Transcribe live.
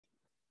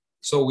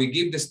So we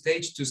give the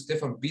stage to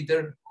Stephan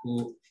Peter,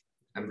 who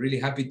I'm really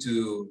happy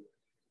to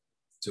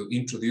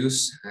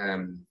introduce.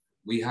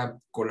 We have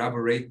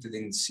collaborated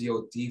in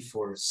COT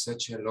for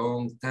such a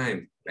long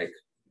time, like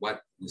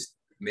what was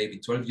maybe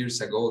 12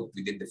 years ago,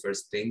 we did the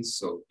first things.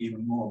 So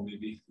even more,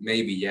 maybe.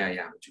 Maybe,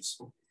 yeah,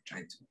 just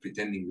trying to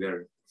pretending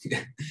we're,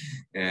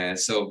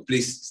 so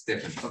please,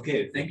 Stephan.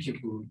 Okay, thank you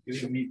for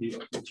giving me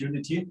the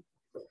opportunity.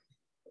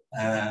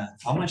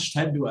 How much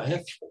time do I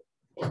have?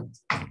 Yeah.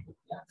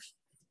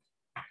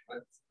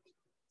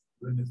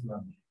 When it's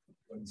lunch?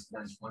 When it's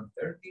lunch,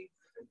 1:30?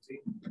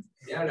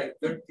 Yeah, like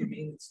 30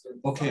 minutes.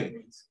 Okay.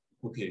 Minutes.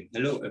 Okay.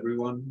 Hello,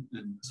 everyone,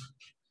 and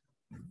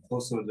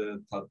also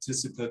the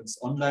participants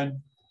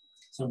online.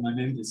 So my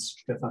name is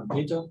Stephan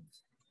Peter.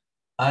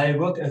 I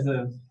work as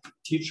a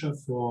teacher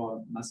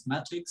for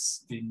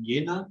mathematics in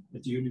Jena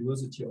at the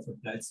University of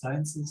Applied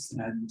Sciences,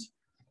 and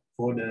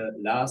for the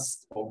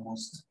last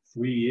almost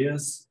 3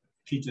 years,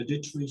 Peter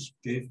Dittrich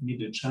gave me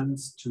the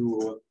chance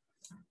to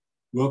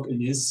work in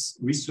his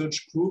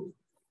research group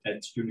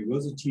at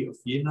University of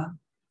Jena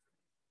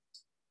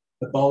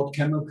about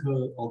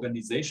chemical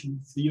organization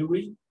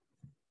theory.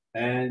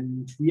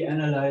 And we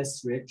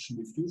analyzed reaction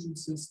diffusion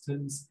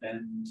systems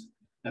and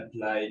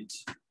applied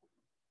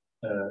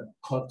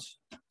COT,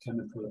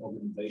 chemical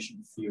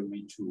organization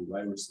theory, to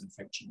virus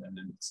infection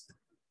dynamics.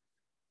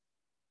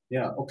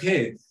 Yeah,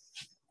 okay.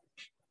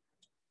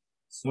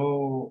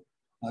 So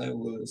I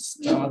will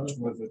start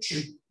with a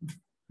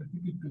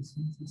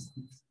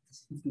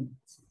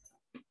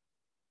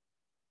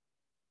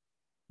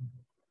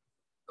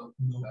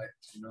No,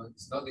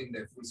 it's not in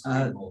the full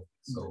screen mode.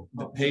 So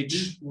the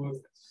page.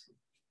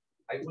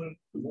 I will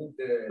move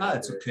the.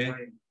 It's okay.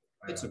 Time.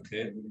 It's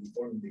okay. I will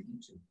inform the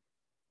kitchen.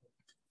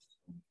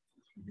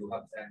 You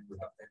have time. You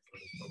have time for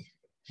the talk.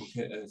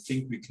 Okay, I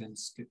think we can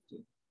skip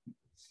it.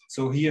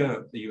 So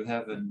here you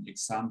have an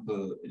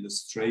example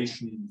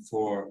illustration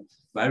for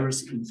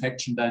virus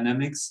infection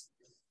dynamics.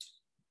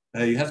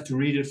 You have to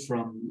read it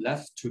from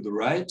left to the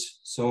right.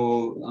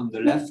 So on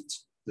the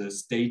left, the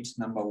state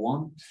number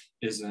 1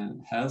 is a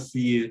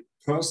healthy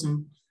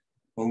person,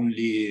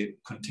 only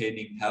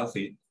containing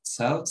healthy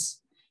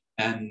cells.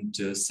 And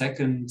the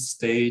second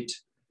state,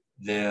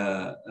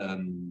 there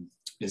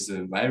is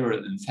a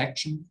viral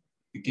infection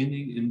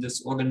beginning in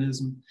this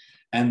organism.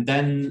 And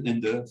then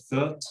in the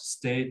third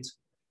state,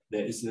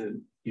 there is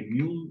an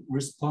immune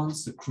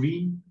response, the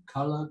green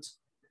colored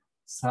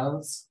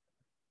cells.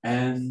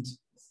 And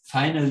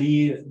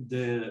finally,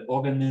 the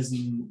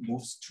organism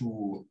moves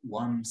to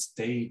one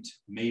state.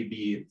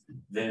 Maybe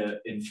the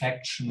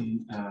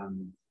infection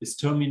is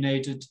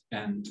terminated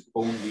and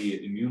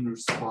only immune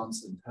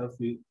response and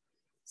healthy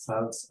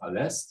cells are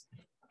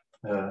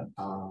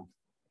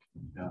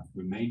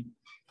remain.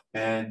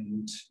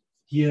 And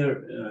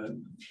here,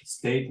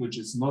 state which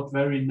is not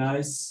very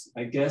nice,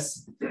 I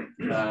guess.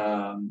 There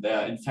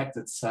are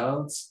infected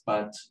cells,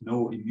 but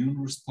no immune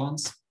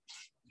response.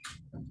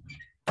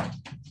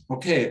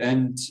 Okay,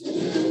 and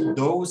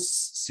those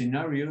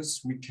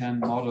scenarios we can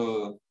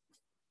model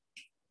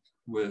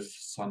with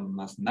some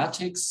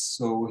mathematics.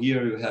 So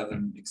here you have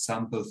an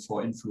example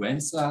for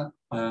influenza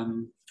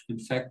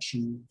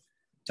infection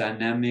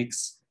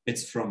dynamics.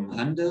 It's from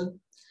Handel,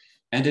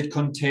 and it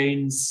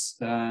contains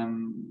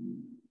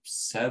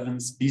 7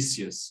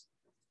 species.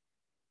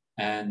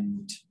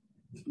 And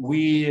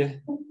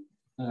we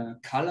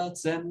colored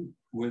them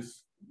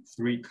with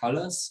 3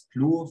 colors: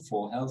 blue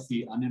for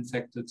healthy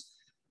uninfected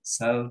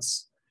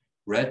cells,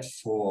 red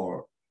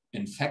for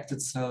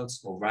infected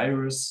cells or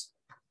virus,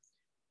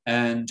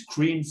 and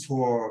green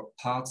for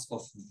parts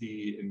of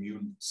the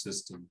immune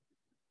system.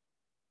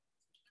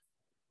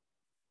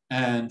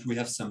 And we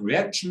have some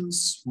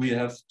reactions. We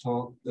have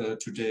talked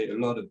today a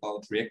lot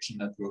about reaction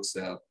networks.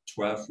 There are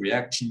 12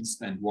 reactions,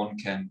 and one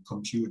can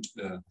compute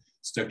a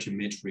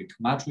stoichiometric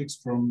matrix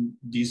from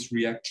these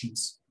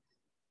reactions.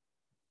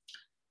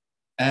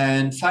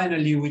 And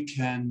finally, we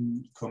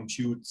can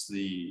compute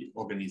the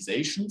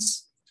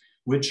organizations,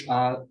 which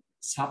are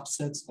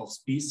subsets of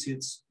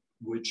species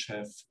which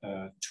have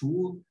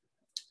 2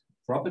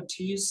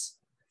 properties.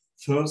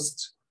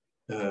 First,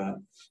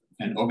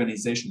 an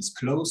organization is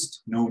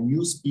closed, no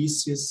new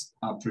species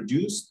are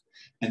produced.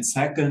 And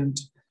second,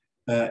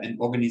 an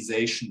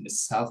organization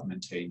is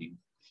self-maintaining.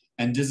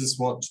 And this is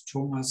what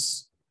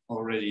Thomas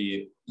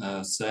already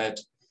said.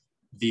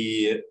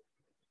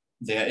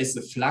 There is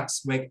a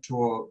flux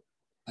vector,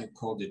 I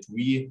called it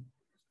V,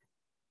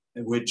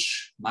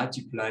 which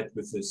multiplied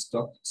with the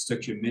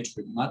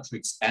stoichiometric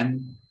matrix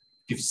M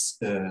gives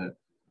a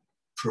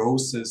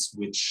process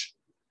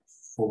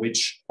for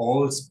which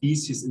all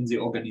species in the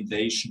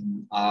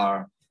organization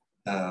are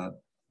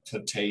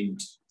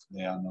pertained,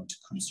 they are not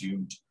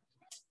consumed.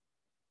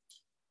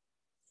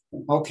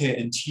 Okay,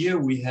 and here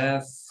we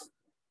have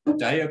a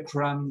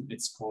diagram,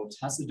 it's called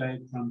Hasse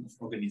diagram of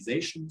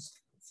organizations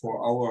for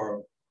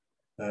our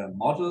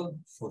model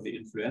for the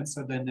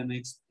influenza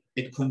dynamics.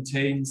 It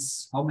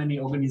contains how many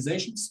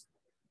organizations?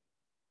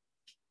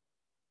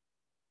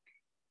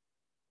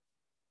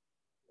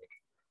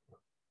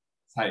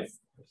 5.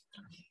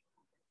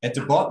 At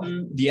the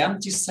bottom, the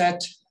empty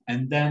set,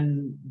 and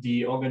then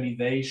the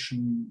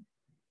organization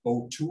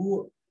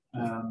O2,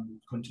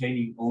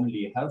 containing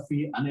only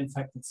healthy,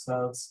 uninfected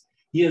cells.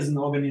 Here's an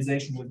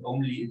organization with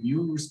only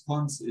immune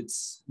response.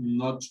 It's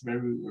not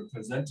very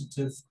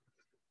representative,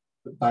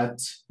 but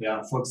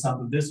yeah, for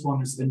example, this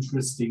one is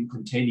interesting,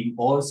 containing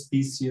all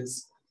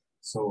species.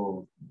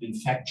 So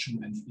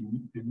infection and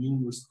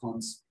immune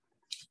response.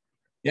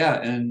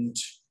 Yeah, and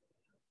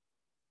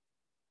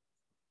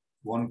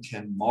one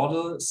can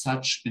model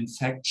such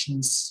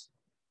infections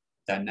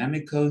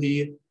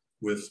dynamically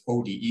with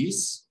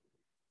ODEs.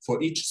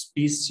 For each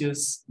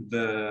species,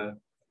 the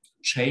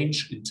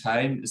change in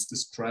time is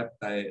described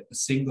by a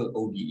single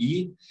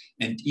ODE,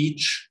 and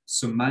each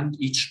summand,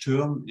 each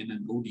term in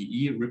an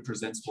ODE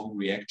represents one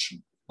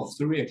reaction of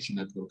the reaction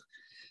network.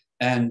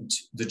 And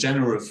the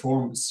general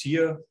form is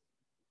here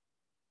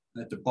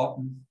at the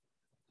bottom.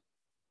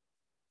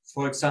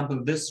 For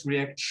example, this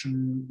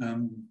reaction,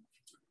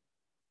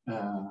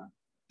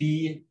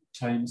 B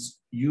times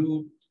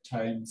U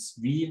times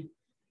V,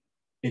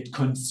 it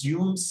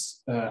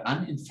consumes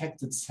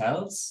uninfected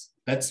cells.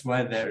 That's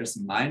why there is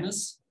a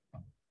minus.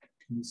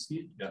 Can you see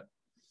it? Yeah.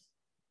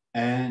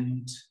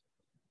 And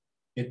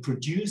it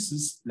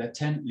produces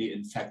latently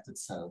infected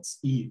cells,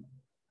 E.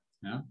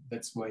 Yeah?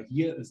 That's why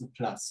here is a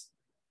plus.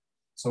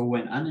 So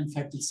when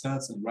uninfected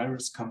cells and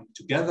virus come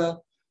together,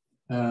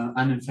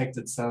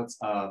 uninfected cells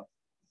are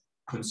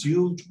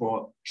consumed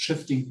or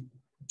shifting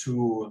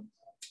to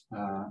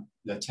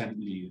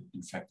latently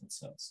infected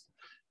cells.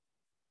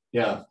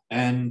 Yeah,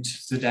 and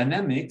the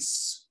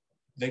dynamics,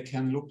 they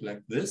can look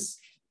like this.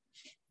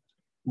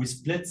 We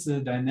split the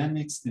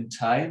dynamics in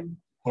time.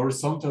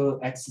 Horizontal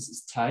axis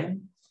is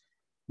time.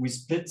 We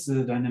split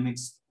the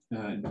dynamics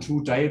in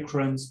two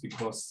diagrams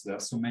because there are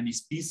so many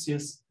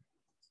species.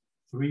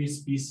 3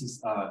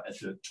 species are at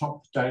the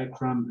top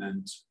diagram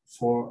and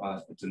 4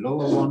 are at the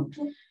lower one.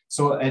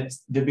 So at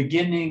the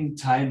beginning,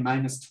 time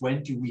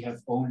 -20, we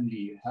have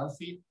only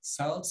healthy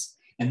cells.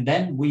 And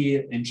then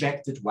we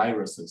injected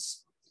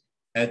viruses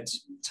at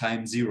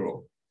time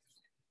 0.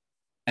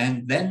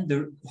 And then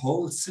the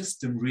whole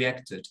system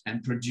reacted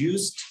and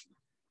produced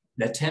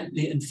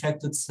latently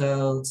infected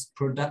cells,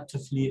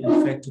 productively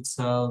infected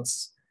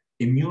cells,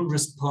 immune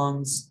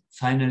response,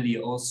 finally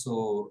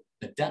also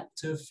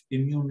adaptive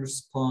immune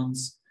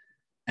response.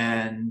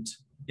 And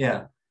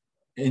yeah,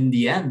 in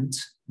the end,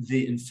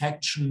 the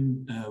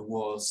infection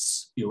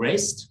was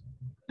erased,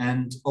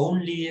 and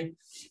only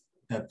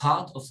a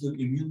part of the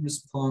immune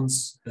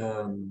response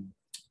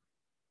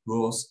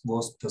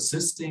was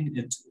persisting,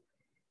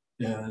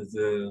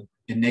 the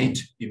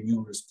innate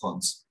immune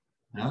response.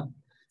 Yeah?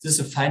 This is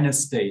a final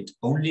state,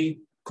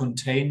 only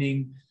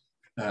containing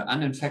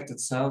uninfected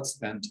cells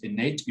and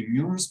innate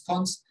immune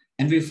response.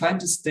 And we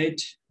find a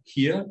state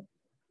here.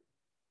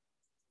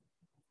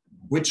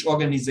 Which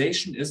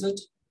organization is it?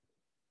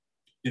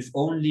 If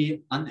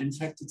only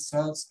uninfected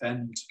cells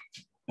and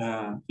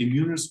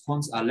immune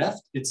response are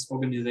left, it's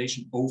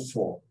organization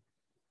O4.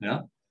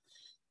 Yeah?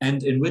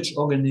 And in which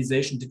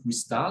organization did we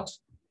start?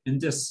 In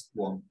this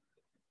one,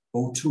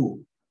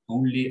 O2,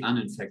 only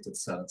uninfected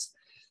cells.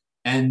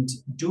 And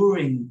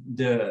during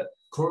the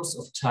course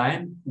of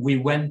time, we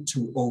went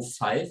to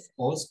O5,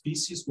 all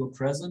species were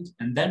present,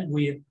 and then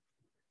we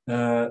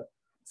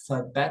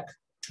fell back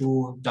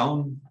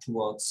down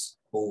towards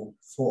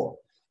O4.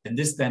 And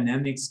this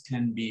dynamics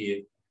can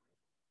be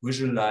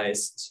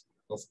visualized,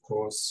 of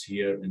course,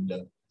 here in the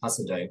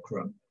Hasse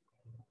diagram.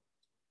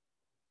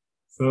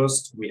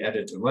 First, we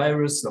added a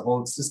virus, the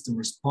whole system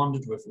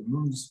responded with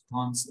immune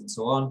response and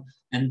so on.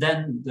 And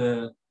then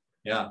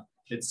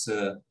it's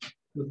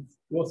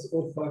was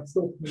O5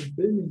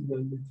 self-maintaining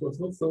then? It was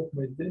not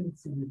self-maintaining,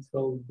 so it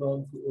fell down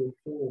to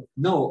O4.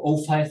 No,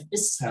 O5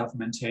 is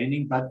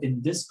self-maintaining, but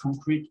in this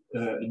concrete,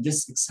 in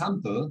this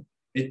example,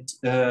 it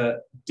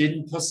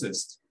didn't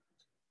persist.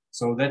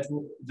 So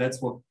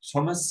that's what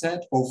Thomas said.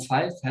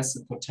 O5 has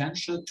the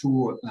potential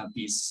to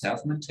be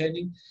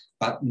self-maintaining,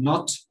 but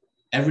not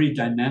every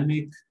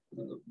dynamic,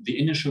 the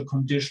initial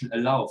condition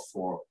allow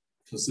for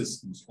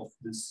persistence of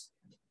this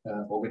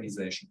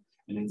organization.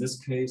 And in this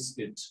case,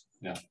 it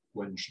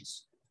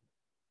vanishes.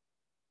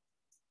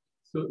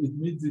 So it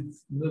means it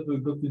never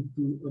got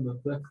into an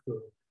attractor.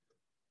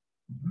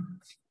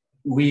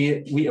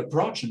 We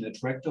approach an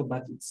attractor,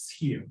 but it's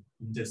here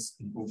in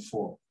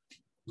O4,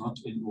 not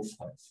in O5.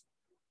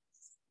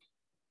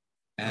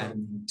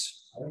 And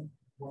I have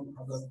one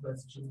other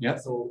question. Yeah.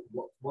 So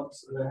what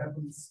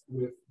happens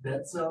with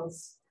dead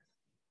cells?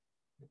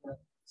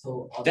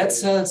 So dead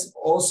cells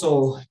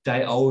also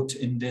die out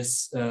in this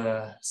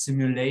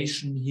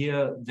simulation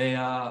here.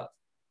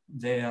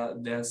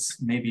 There's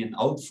maybe an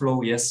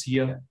outflow. Yes,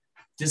 here.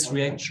 This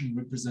reaction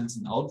represents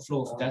an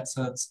outflow of dead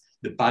cells.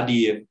 The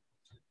body,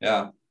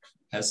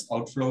 has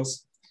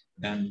outflows,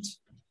 and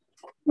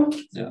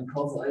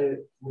because I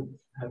would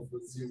have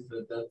assumed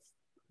that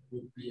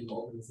would be an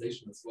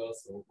organization as well.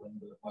 So when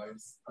the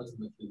virus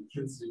ultimately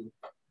kills you,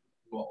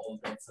 you are all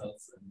dead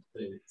cells and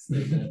they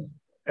stay dead.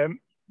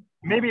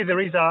 Maybe there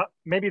is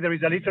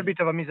a little bit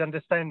of a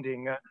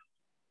misunderstanding.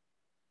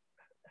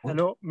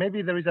 Hello,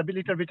 maybe there is a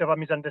little bit of a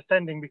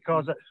misunderstanding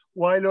because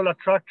while all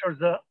attractors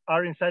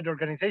are inside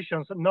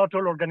organizations, not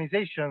all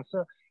organizations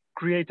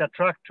create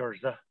attractors.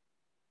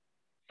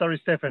 Sorry,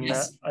 Stephan,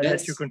 Yes, I'll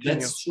let you continue.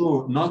 That's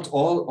true. Not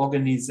all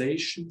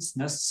organizations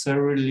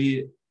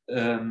necessarily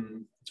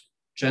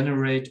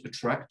generate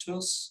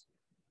attractors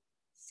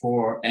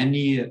for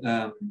any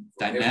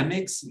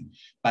dynamics,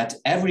 but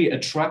every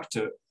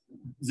attractor,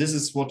 this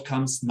is what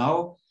comes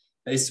now,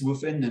 is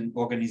within an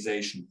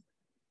organization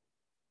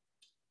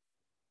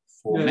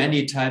for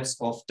many types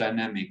of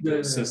dynamic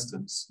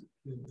systems.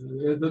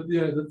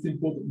 That's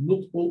important.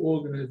 Not all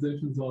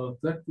organizations are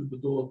attractive,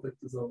 but all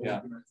attractors are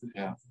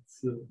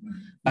organizations.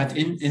 But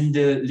in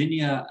the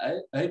linear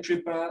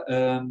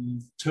algebra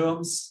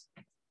terms,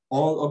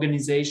 all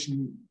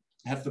organizations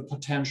have the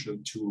potential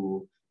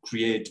to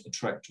create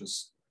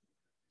attractors.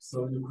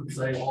 So you could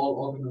say all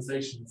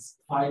organizations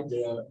fight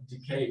their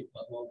decay,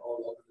 but not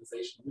all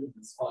organizations win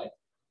this fight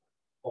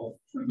of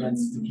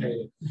against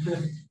decay.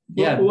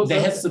 They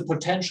have the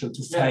potential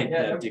to fight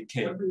their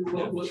decay.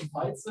 Everyone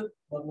fights it,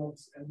 but not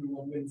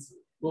everyone wins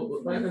it.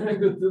 Well, I think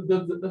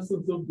that's the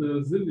essence of the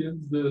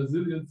resilience. The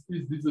resilience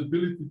is this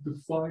ability to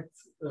fight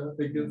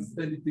against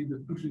anything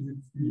that pushes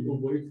you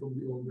away from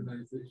the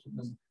organization.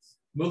 And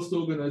most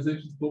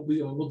organizations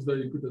probably are not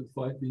very good at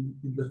fighting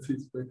in that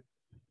respect.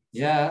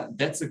 Yeah,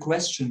 that's a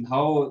question.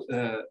 How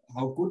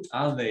good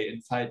are they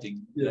in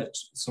fighting? That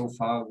so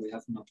far we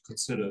have not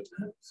considered.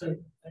 Sorry,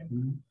 I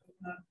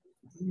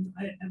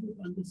would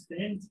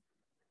understand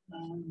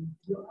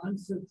your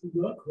answer to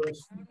your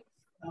question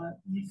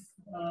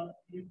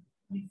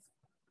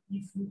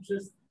if you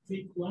just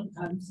take one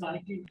time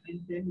cycle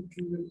and then it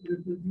can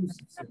reproduce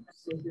itself.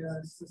 So they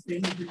are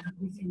sustainable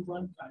within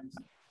one time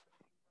cycle.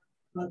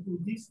 But in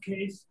this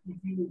case, if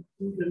you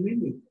do the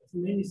limit of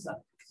many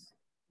cycles,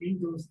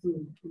 goes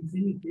to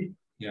infinity,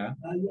 you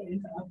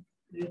end up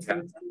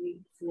only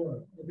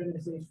for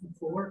organization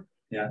 4,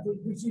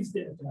 which is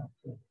the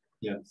attractor.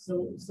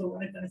 So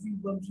I think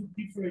one should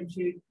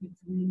differentiate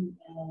between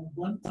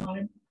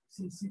one-time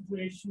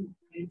situation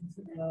and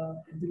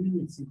the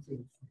limit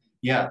situation.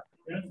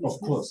 Of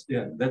course.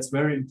 That's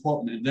very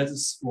important, and that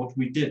is what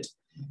we did.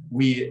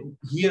 We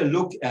here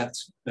look at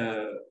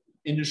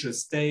initial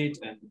state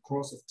and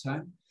course of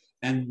time.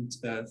 And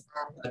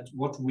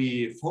what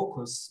we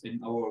focus in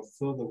our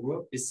further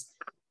work is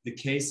the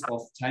case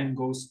of time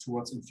goes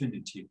towards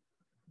infinity.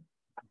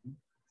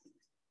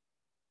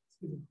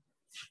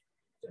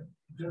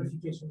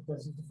 Clarification,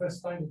 because it's the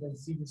first time that I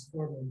see this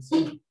formula. So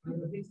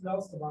I'm a bit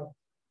lost about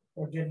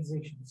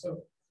organization.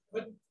 So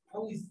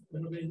how is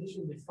an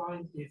organization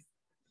defined if,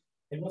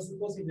 and what's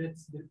supposing that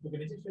the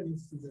organization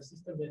is a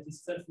system that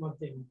is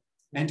self-maintaining?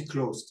 And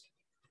closed.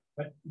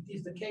 But it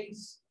is the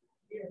case.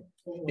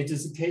 It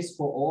is the case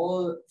for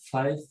all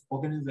 5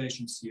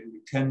 organizations here.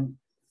 You can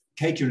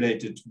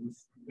calculate it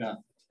with,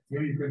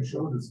 Here you can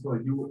show this for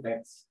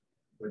UX,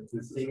 but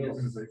this is an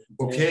organization.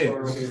 Okay.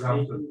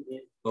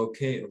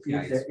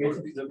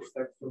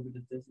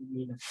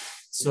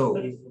 So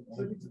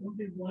it's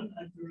only one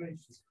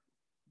iteration.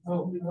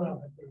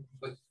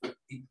 But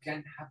it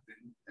can happen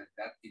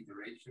that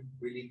iteration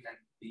really can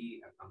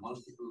be a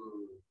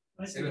multiple,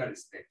 several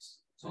steps.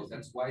 So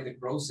that's why the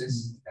process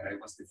that I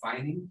was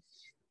defining,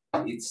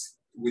 it's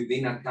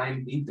within a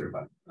time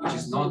interval, which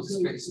is not,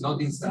 it's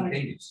not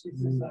instantaneous.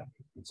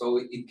 So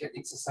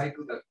it's a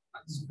cycle that.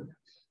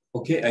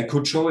 Okay, I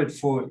could show it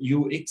for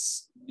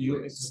UX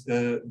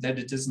that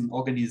it is an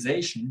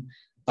organization,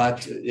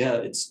 but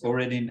it's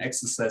already an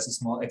exercise, a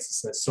small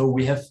exercise. So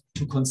we have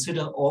to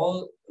consider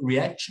all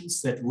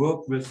reactions that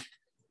work with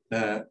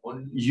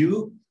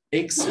U,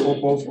 X, or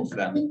both of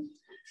them.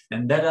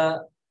 And that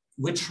are,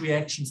 which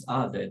reactions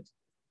are that?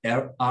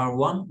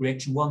 R1,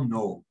 reaction 1,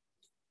 no.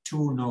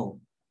 2, no.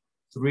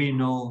 3,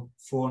 no.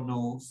 4,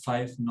 no.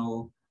 5,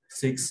 no.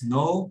 6,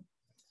 no.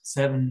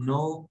 7,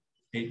 no.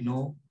 8,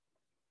 no.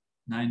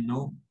 9,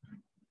 no.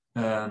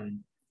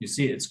 You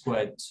see, it's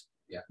quite...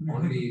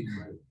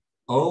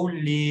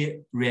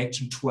 Only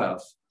reaction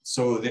 12.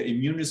 So the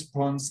immune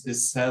response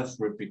is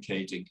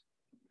self-replicating.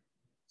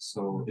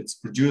 So it's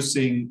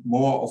producing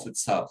more of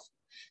itself.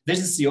 This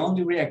is the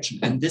only reaction.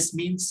 And this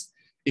means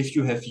if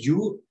you have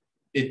U,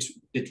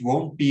 it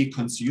won't be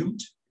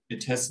consumed.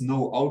 It has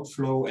no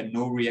outflow and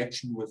no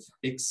reaction with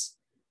X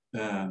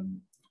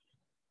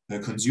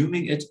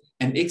consuming it.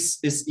 And X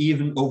is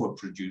even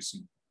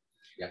overproducing.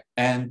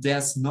 And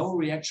there's no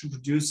reaction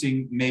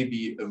producing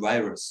maybe a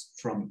virus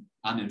from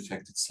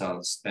uninfected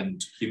cells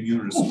and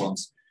immune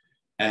response,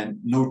 and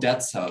no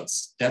dead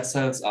cells. Dead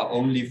cells are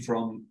only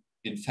from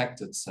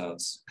infected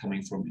cells,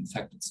 coming from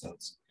infected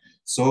cells.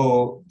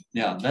 So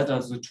that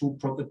are the 2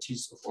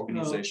 properties of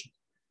organization.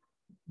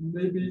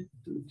 Maybe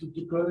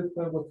to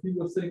clarify what he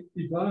was saying,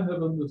 if I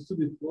have understood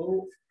it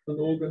well, an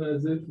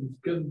organization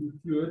can be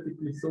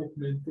theoretically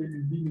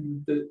self-maintaining,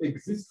 meaning there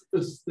exists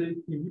a state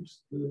in which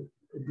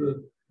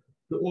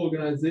the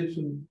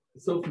organization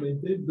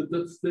self-maintained, but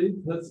that state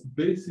has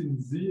base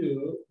in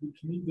 0,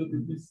 which means that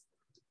it is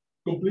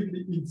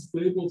completely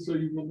unstable, so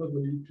you will never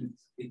reach it.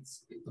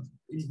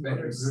 It's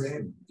better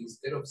said,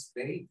 instead of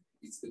state,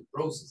 it's the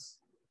process.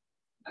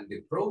 And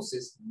the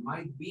process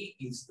might be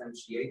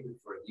instantiated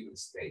for a given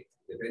state,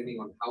 depending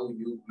on how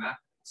you map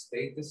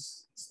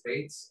states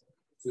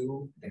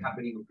to the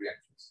happening of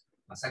reactions.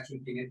 Mass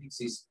action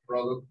kinetics is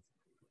product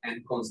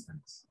and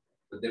constants,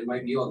 but there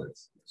might be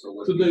others.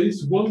 So there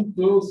is one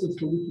process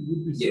for which it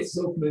would be yes.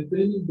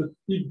 self-maintaining, but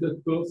if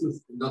that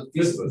process not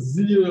has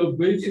zero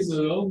basis yes.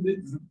 around it,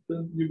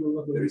 then you will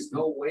not. There is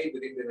no way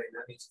within the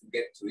dynamics to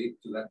get to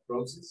it, to that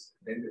process.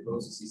 Then the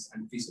process is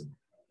unfeasible.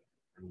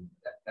 And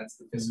that's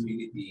the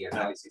feasibility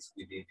analysis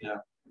within it.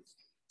 Yeah.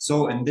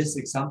 So in this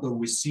example,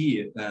 we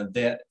see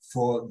that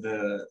for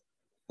the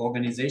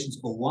organizations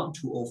 01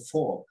 to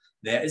 04,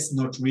 there is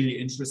not really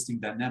interesting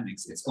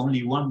dynamics. It's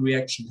only one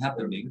reaction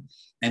happening,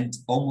 and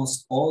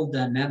almost all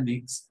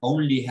dynamics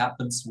only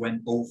happens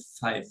when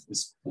 05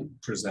 is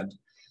present.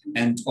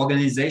 And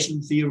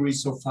organization theory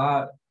so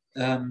far,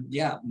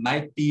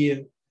 might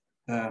be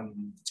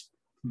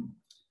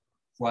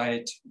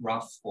quite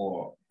rough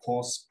or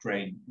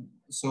coarse-grained.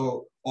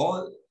 So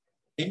all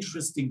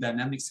interesting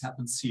dynamics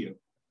happens here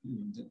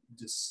in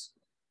this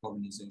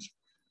organization.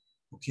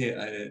 Okay,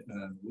 I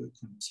will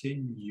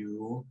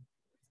continue.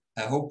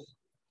 I hope.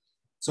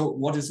 So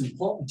what is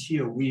important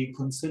here, we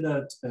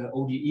considered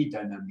ODE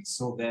dynamics.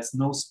 So there's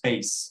no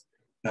space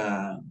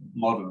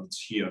modeled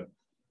here.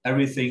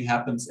 Everything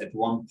happens at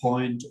one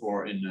point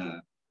or in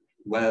a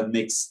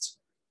well-mixed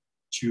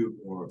tube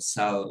or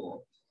cell.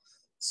 Or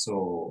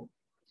so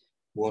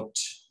what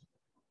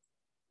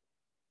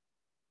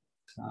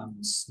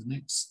comes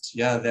next?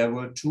 Yeah, there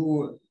were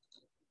two.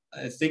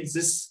 I think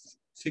this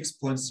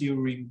fixed point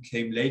theorem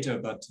came later,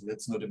 but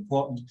that's not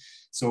important.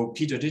 So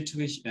Peter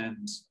Dittrich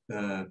and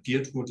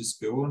Pietro Di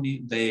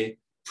Speroni, they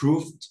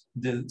proved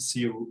the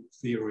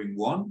theorem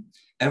 1.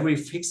 Every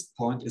fixed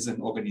point is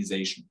an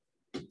organization.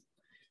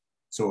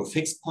 So a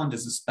fixed point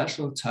is a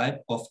special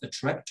type of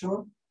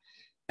attractor.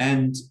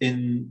 And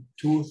in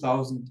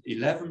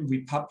 2011,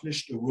 we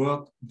published a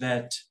work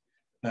that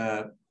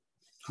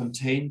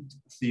contained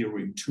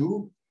theorem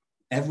 2.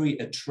 Every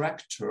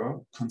attractor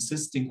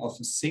consisting of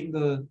a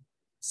single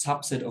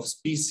subset of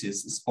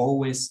species is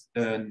always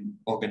an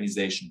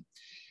organization.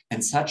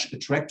 And such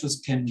attractors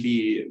can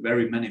be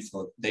very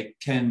manifold. They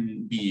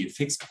can be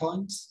fixed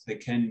points, they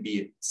can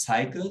be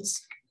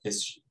cycles,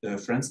 as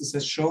Francis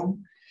has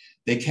shown.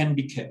 They can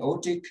be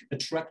chaotic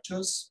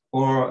attractors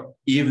or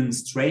even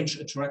strange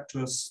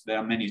attractors. There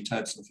are many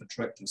types of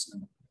attractors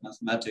in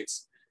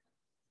mathematics.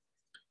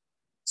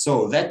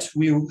 So that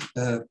we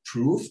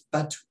proved,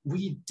 but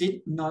we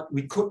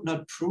could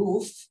not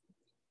prove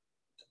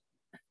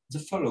the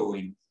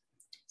following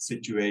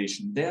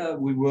situation. There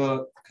we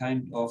were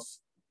kind of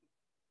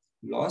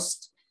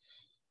lost.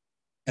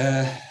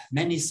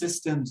 Many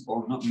systems,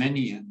 or not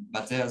many,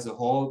 but there's a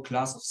whole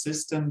class of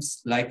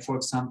systems, like for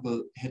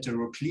example,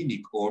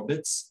 heteroclinic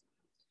orbits.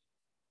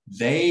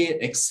 They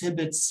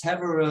exhibit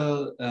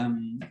several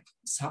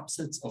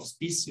subsets of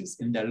species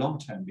in their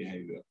long-term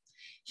behavior.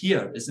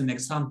 Here is an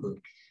example.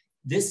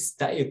 This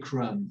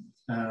diagram,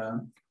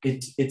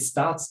 it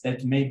starts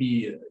at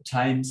maybe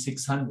time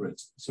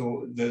 600.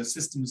 So the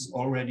system is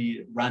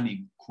already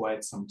running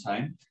quite some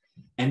time,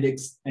 and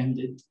it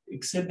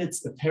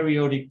exhibits a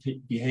periodic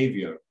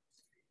behavior.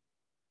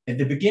 At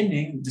the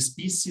beginning, the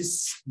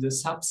species, the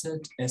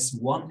subset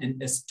S1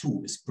 and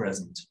S2 is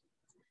present.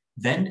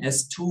 Then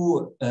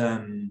S2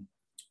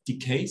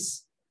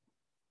 decays,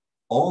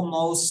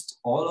 almost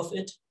all of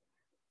it,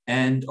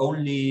 and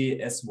only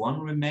S1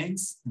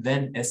 remains.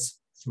 Then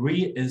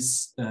S3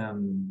 is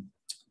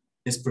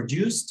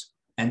produced,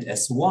 and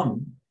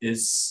S1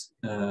 is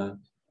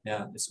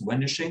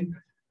vanishing,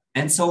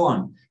 and so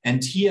on.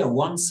 And here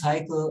one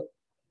cycle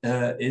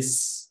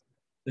ends,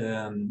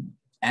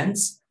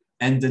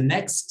 and the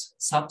next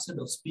subset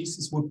of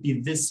species would be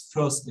this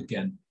first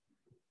again.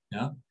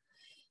 Yeah.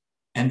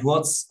 And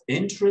what's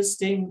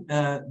interesting,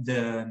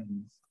 the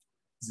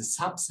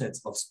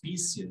subsets of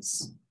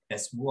species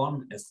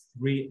S1,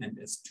 S3, and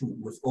S2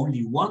 with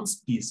only one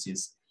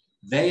species,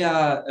 they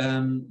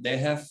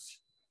have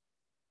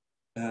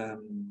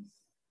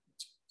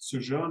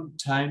sojourn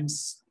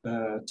times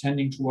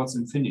tending towards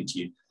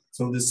infinity.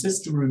 So the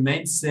system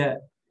remains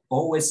there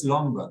always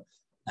longer.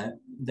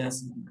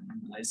 There's a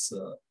nice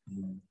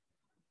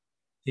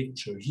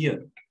picture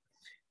here.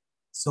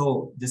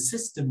 So the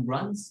system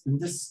runs in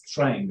this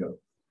triangle,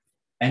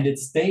 and it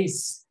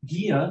stays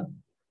here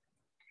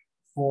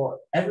for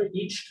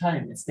each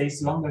time. It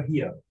stays longer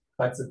here,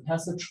 but the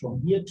passage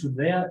from here to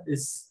there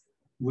is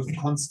with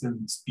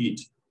constant speed.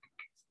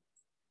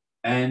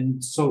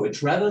 And so it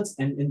travels,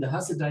 and in the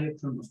Hasse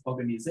diagram of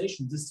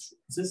organization,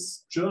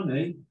 this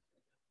journey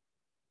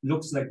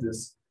looks like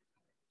this.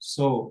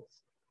 So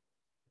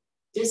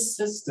this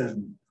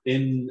system,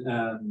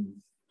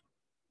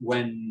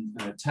 when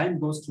time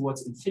goes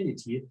towards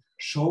infinity,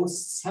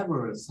 shows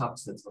several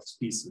subsets of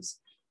species.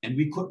 And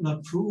we could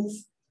not prove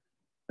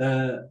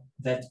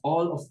that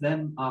all of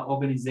them are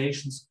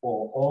organizations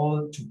or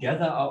all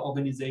together are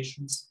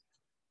organizations.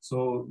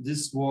 So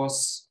this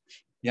was,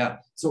 yeah.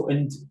 So,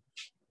 and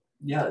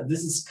yeah,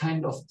 this is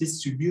kind of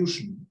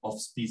distribution of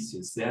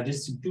species. They are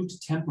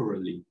distributed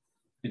temporally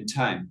in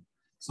time.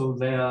 So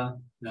they are,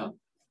 yeah.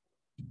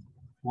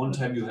 One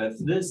time you have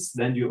this,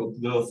 then you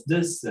observe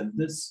this and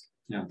this.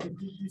 Yeah.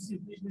 This is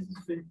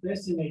very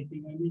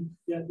fascinating. I mean,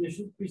 there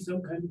should be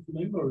some kind of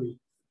memory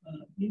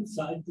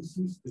inside the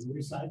system,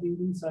 residing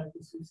inside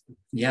the system.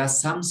 Yeah,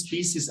 some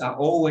species are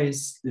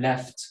always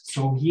left.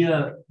 So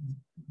here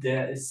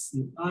there is.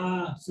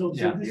 So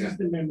this is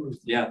the memory.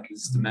 Yeah,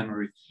 this is the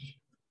memory.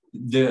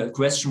 The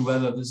question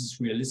whether this is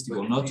realistic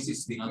or not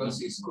is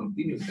because it's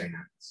continuous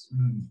dynamics.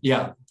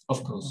 Yeah,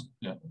 of course.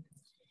 Yeah.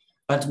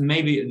 But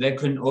maybe there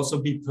can also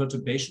be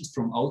perturbations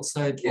from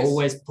outside, yes,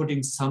 always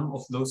putting some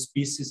of those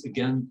species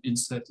again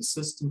inside the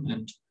system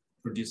and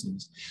producing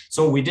this.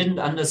 So we didn't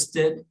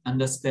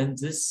understand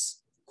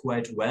this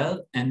quite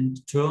well and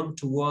turned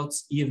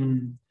towards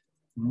even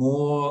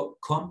more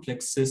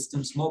complex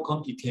systems, more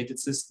complicated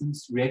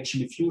systems,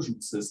 reaction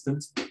diffusion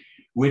systems,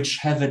 which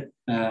have a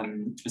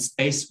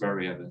space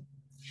variable.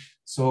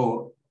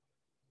 So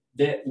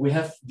there we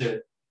have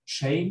the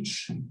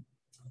change,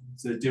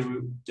 the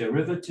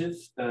derivative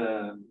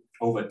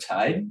over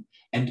time,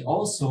 and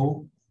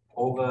also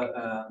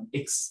over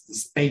x, the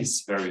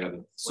space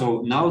variable.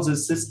 So now the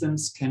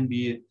systems can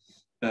be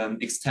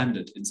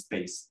extended in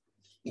space.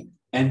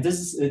 And this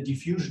is a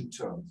diffusion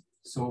term.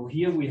 So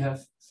here we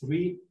have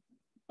three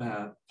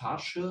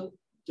partial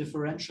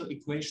differential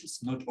equations,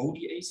 not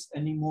ODAs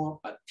anymore,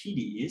 but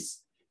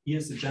PDEs.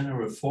 Here's the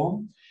general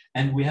form.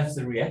 And we have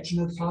the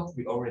reactional part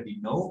we already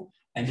know,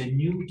 and a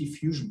new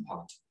diffusion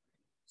part.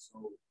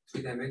 So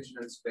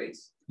three-dimensional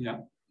space. Yeah.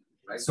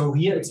 Right. So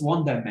here it's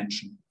one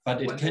dimension,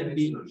 but it can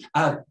be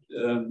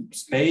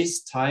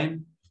space,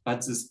 time,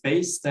 but the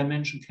space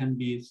dimension can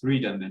be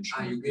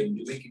three-dimensional. You can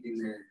make it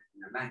in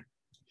a line.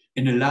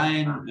 In a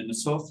line, in a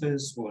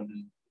surface, or in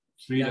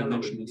a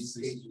three-dimensional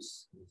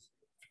space.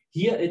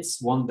 Here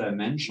it's one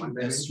dimension,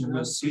 as you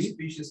will see.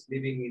 Species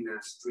living in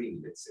a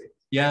stream, let's say.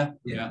 Yeah,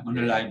 on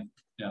a line.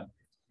 Yeah.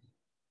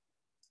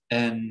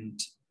 And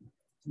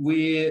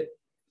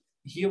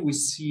here we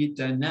see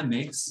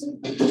dynamics.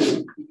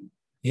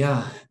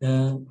 Yeah,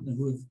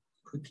 we'll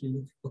quickly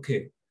look.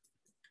 Okay.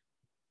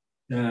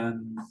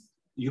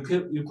 You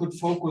could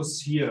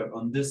focus here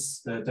on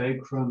this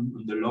diagram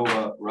on the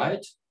lower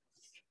right.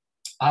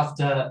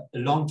 After a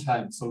long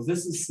time, so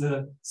this is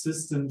the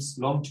system's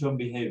long-term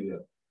behavior.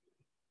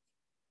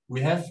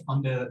 We have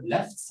on the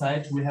left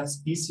side, we have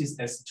species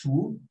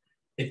S2,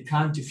 it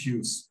can't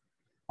diffuse.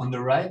 On the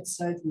right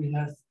side, we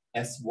have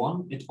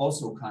S1, it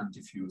also can't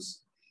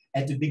diffuse.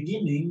 At the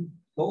beginning,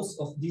 both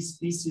of these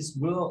species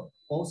were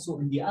also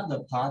in the other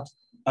part,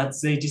 but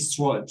they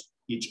destroyed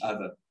each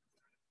other.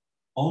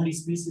 Only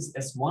species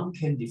S1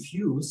 can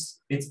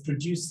diffuse, it's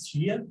produced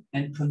here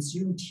and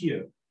consumed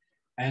here.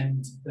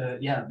 And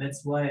yeah,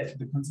 that's why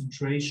the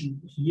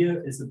concentration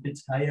here is a bit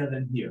higher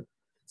than here.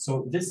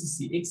 So this is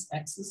the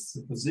x-axis,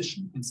 the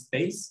position in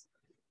space.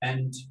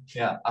 And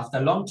yeah, after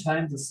a long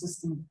time, the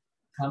system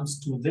comes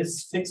to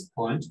this fixed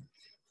point.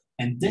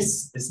 And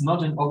this is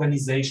not an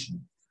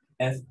organization.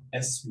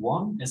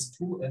 S1,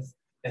 S2,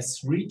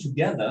 S3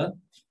 together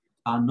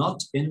are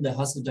not in the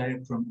Hasse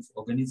diagram of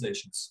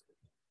organizations.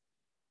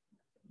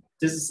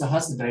 This is a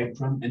Hasse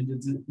diagram, and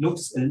it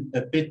looks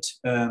a bit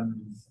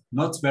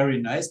not very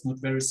nice, not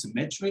very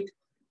symmetric.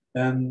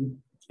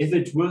 If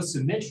it were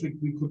symmetric,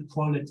 we could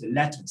call it a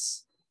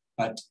lattice,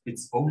 but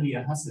it's only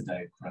a Hasse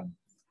diagram.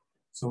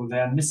 So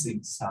they're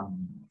missing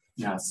some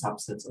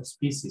subsets of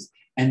species.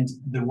 And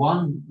the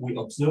one we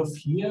observe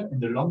here in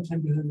the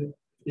long-term behavior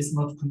is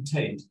not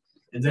contained.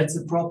 And that's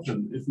a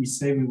problem. If we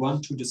say we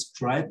want to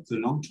describe the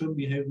long-term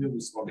behavior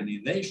with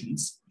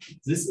organizations,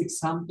 this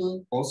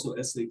example, also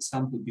as the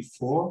example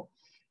before,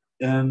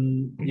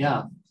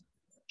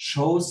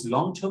 shows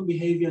long-term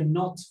behavior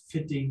not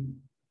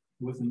fitting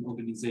with an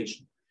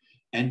organization.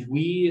 And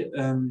we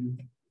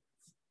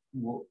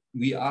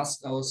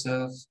asked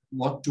ourselves,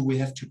 what do we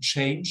have to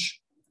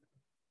change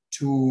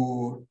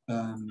to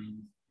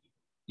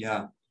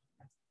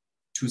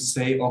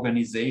say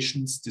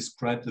organizations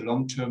describe the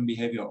long-term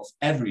behavior of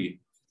every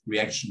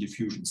reaction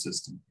diffusion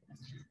system.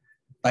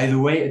 By the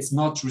way, it's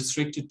not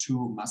restricted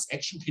to mass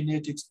action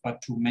kinetics,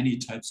 but to many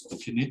types of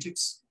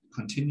kinetics,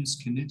 continuous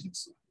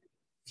kinetics.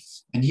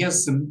 And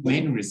here's the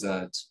main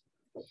result.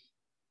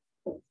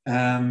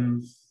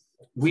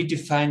 We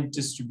define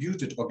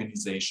distributed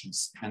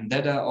organizations, and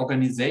that are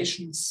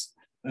organizations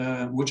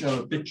which are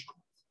a bit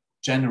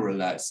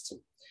generalized.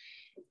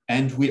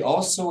 And we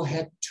also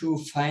had to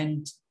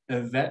find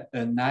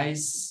a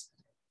nice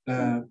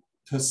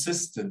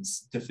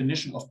persistence,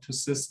 definition of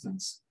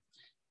persistence.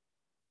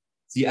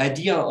 The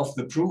idea of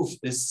the proof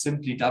is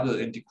simply double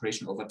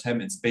integration over time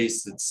and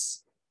space.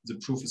 The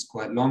proof is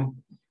quite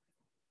long.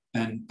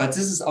 But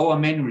this is our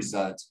main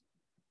result.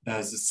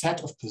 The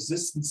set of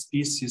persistent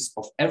species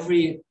of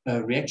every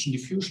reaction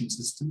diffusion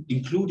system,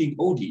 including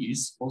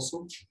ODEs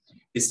also,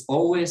 is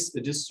always a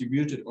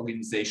distributed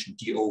organization,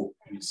 DO,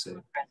 we say.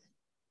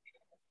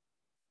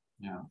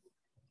 Yeah.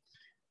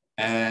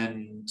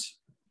 And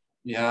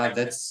yeah,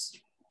 that's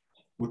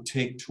would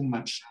take too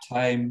much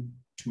time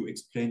to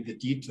explain the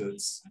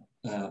details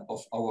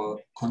of our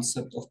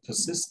concept of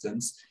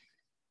persistence.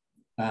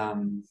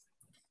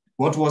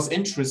 What was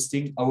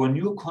interesting, our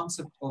new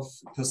concept of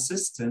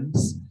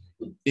persistence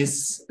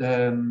is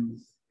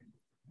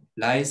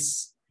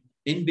lies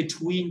in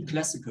between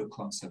classical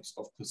concepts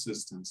of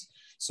persistence.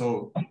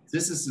 So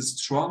this is a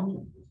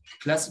strong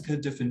classical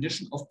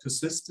definition of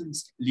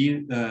persistence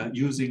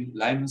using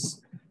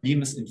Limes'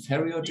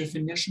 inferior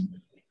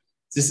definition.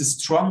 This is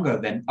stronger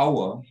than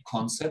our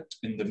concept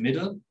in the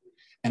middle.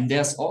 And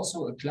there's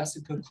also a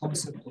classical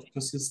concept of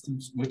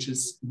persistence which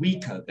is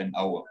weaker than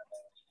our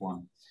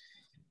one.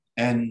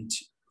 And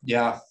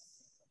yeah,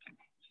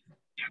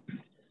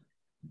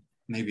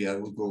 maybe I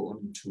will go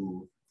on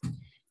to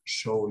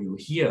show you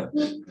here.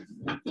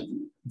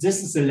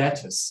 This is a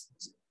lattice,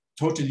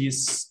 totally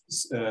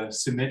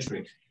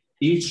symmetric.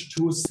 Each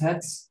two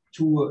sets,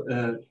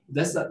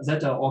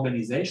 that are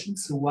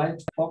organizations, the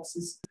white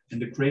boxes,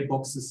 and the gray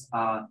boxes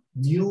are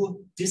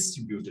new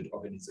distributed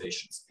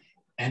organizations.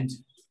 And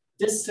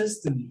this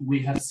system we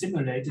have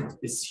simulated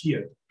is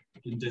here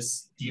in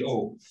this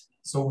DO.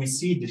 So we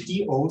see the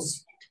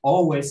DOs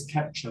always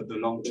capture the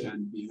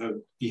long-term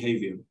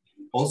behavior,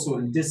 also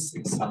in this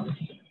example.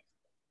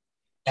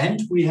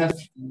 And we have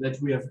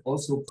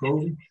also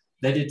proven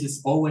that it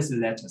is always a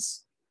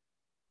lattice.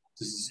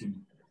 This is a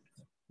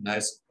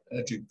nice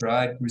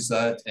algebraic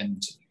result,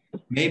 and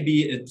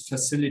maybe it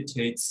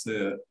facilitates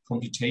the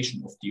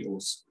computation of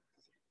DOs.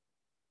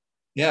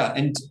 Yeah,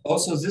 and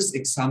also this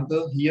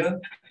example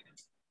here,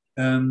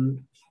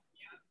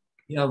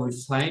 yeah, we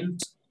find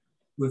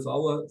with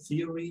our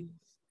theory,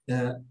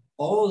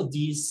 all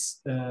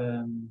these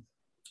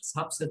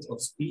subsets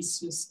of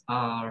species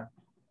are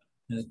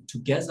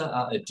together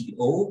are a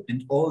DO,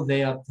 and all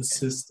they are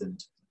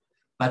persistent.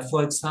 But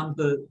for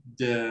example,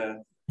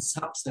 the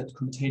subset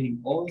containing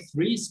all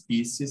three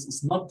species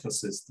is not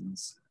persistent.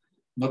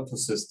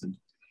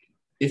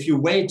 If you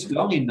wait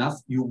long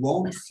enough, you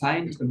won't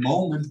find a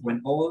moment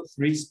when all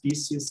three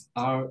species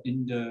are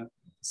in the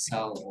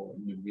cell or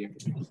in the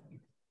reactor.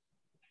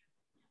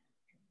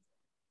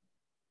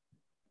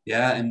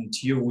 Yeah, and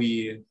here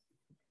we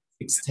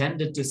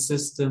extended the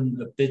system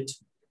a bit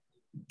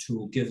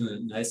to give a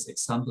nice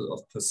example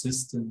of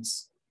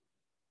persistence.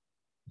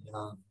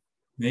 Yeah,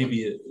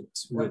 maybe it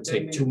will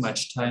take too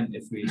much time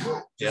if we,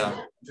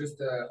 yeah. Just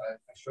a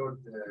short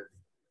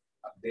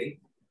update.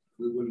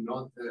 We will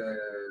not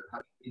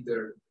have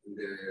either in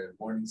the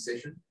morning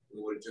session.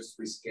 We will just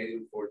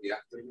reschedule for the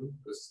afternoon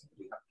because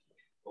we have to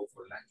go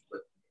for lunch,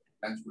 but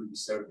lunch will be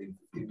served in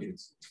 15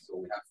 minutes. So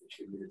we have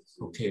 15 minutes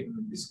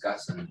to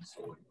discuss and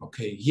so on.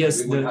 Okay,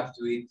 yes. We will have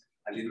to eat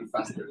a little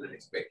faster than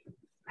expected.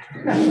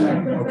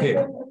 Okay,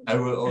 I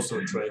will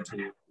also try to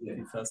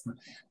be faster.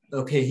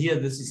 Okay, here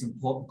this is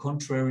important.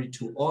 Contrary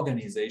to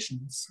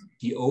organizations,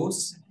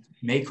 DOs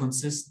may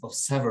consist of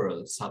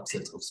several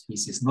subsets of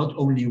species, not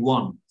only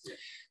one,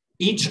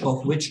 each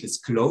of which is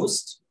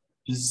closed.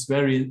 This is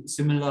very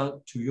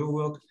similar to your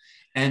work,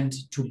 and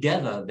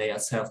together they are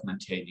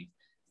self-maintaining.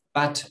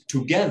 But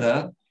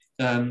together,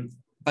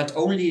 but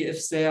only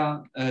if they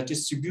are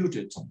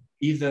distributed,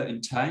 either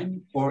in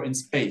time or in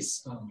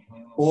space,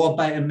 or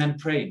by a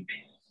membrane.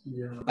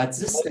 Yeah. But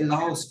this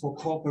allows for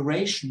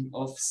cooperation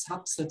of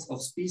subsets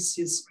of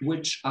species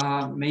which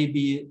are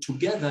maybe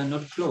together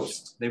not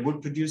closed. They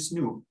would produce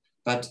new,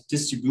 but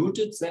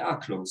distributed, they are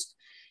closed.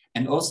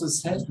 And also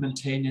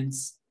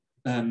self-maintenance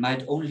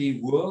might only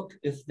work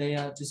if they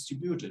are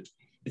distributed.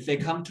 If they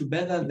come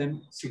together,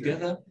 then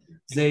together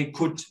they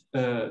could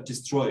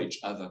destroy each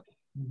other.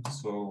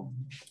 So,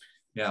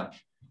 yeah.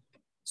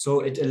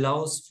 So it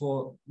allows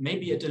for,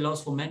 maybe it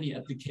allows for many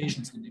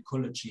applications in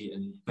ecology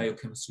and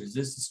biochemistry.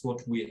 This is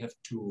what we have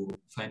to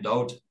find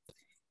out.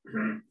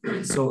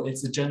 So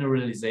it's a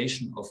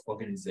generalization of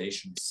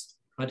organizations,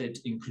 but it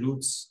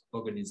includes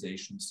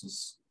organizations,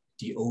 this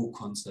DO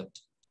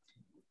concept.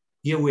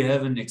 Here we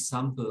have an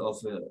example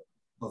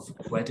of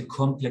quite a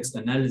complex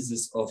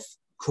analysis of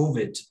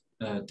COVID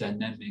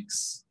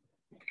dynamics,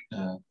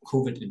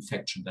 COVID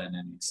infection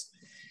dynamics.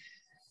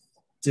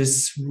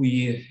 This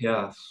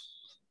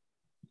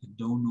I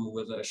don't know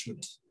whether I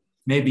should,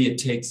 maybe it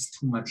takes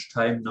too much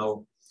time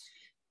now.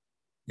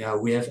 Yeah,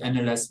 we have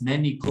analyzed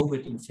many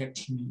COVID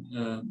infection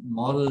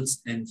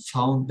models and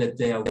found that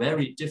they are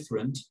very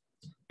different,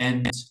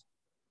 and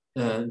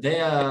they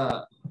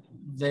are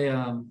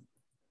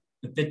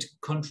a bit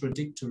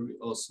contradictory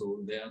also.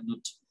 They are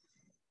not,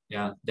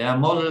 yeah, there are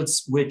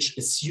models which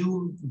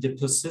assume the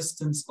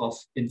persistence of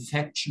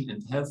infection in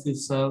healthy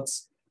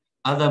cells.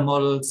 Other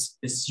models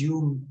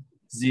assume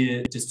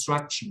the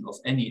destruction of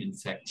any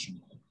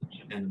infection.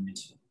 And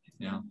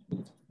yeah,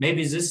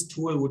 maybe this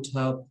tool would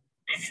help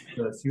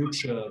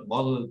future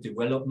model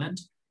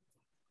development.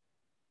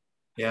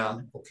 Yeah,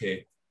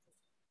 okay.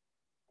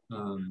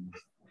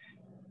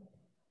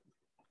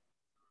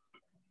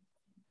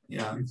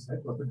 Yeah. You said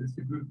what the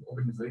distributed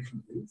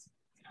organization is?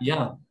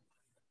 Yeah.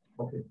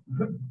 Okay.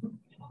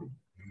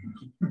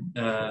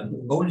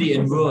 only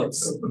in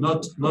words,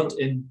 not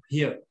in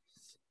here.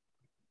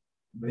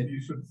 Maybe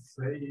you should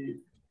say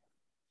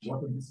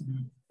what a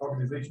distributed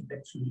organization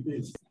actually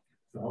is.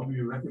 So how do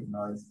you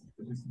recognize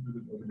a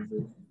distributed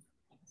organization?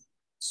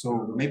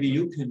 So maybe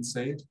you can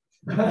say it.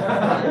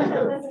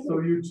 So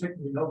you check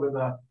me now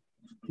whether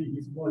he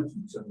is more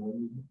teacher.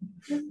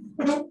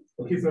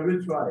 Okay, so I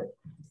will try.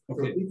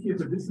 Okay. So if you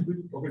have a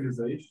distributed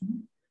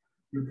organization,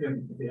 you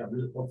can, okay, I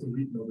will also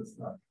read now the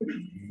slide.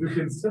 You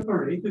can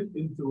separate it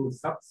into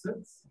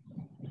subsets.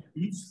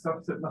 Each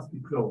subset must be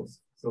closed.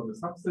 So the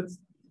subsets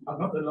are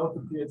not allowed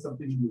to create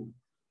something new.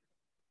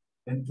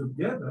 And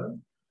together,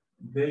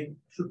 they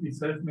should be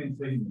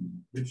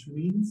self-maintaining, which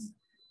means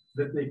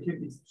that they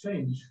can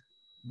exchange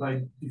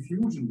by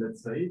diffusion,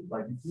 let's say,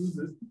 by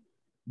diffuses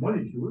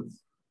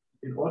molecules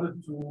in order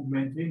to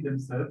maintain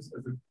themselves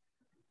as a,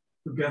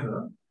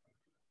 together.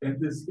 And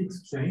this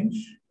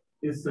exchange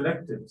is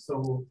selective.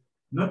 So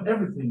not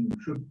everything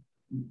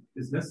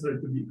is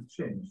necessary to be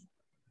exchanged.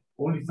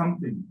 Only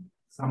something,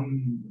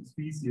 some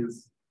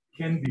species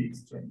can be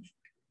exchanged.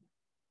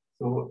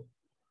 So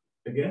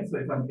again, so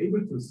if I'm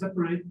able to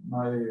separate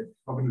my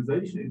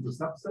organization into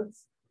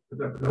subsets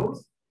that are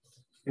closed,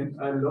 and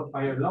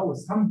I allow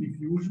some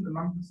diffusion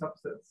among the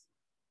subsets,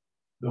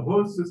 the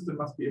whole system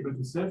must be able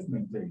to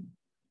self-maintain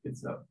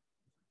itself.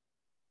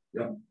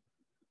 Yeah.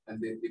 And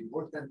the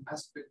important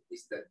aspect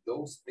is that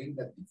those things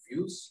that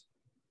diffuse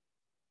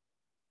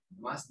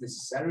must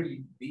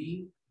necessarily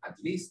be at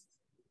least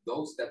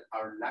those that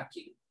are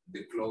lacking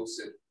the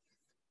closed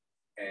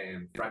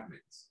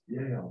fragments.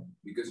 Yeah.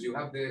 Because you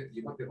have the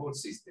whole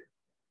system,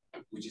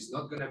 which is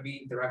not going to be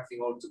interacting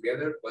all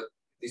together, but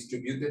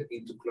distributed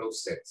into closed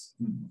sets.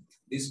 Mm-hmm.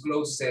 This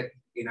closed set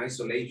in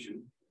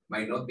isolation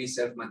might not be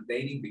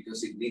self-maintaining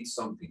because it needs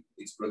something.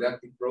 Its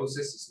productive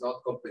process is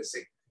not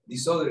compensating.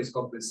 This other is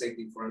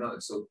compensating for another.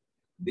 So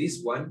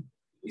this one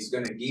is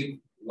going to give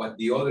what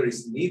the other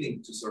is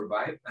needing to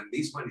survive, and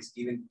this one is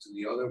giving to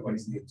the other what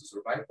is needed to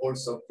survive, or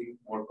something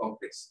more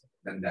complex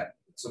than that,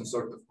 some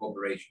sort of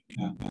cooperation.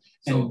 Yeah.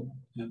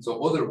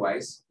 So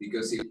otherwise,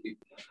 because if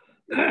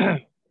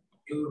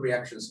new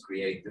reactions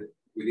created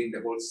within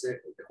the whole set,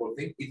 the whole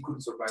thing, it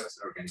could survive as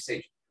an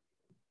organization.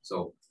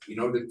 So in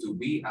order to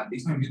be a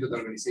distributed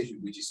organization,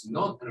 which is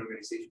not an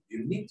organization,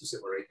 you need to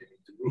separate them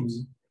into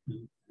groups.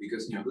 Mm-hmm.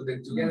 Because if you put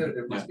them together,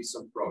 there must be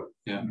some problem.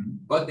 Yeah.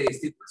 But they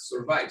still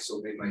survive,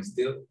 so they might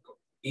still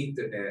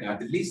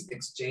at least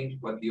exchange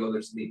what the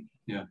others need.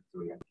 Yeah.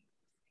 So, yeah.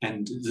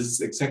 And this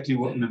is exactly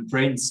what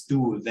membranes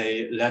do.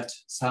 They let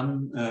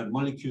some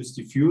molecules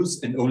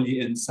diffuse and only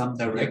in some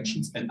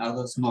directions and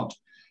others not.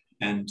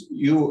 And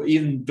you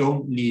even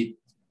don't need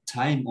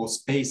time or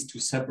space to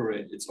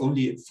separate. It's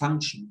only a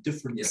function.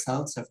 Different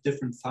cells have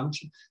different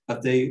function,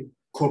 but they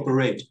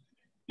cooperate.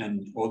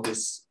 And all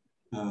this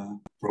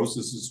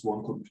processes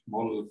one could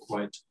model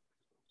quite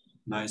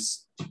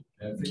nice.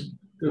 I think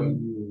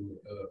when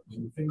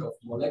you think of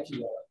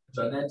molecular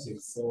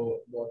genetics, so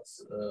what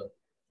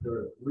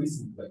the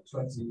recent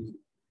 20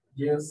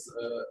 years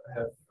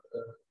have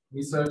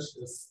researched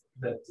is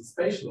that the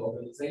spatial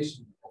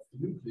organization of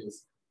the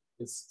nucleus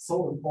is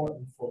so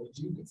important for the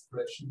gene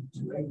expression to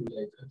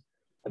regulate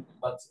it.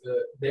 But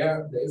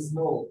there is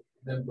no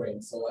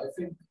membrane. So I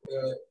think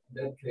in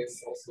that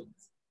case also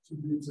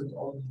distributed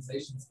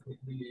organizations could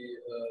really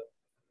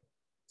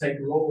take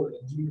a role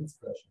in gene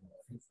expression.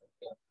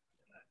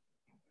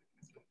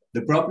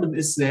 The problem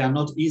is they are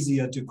not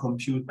easier to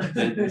compute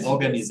than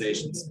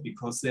organizations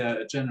because they are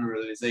a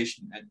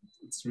generalization and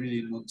it's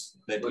really not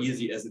that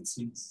easy as it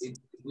seems.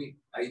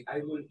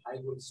 I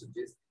would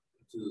suggest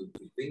to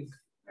think,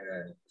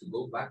 to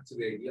go back to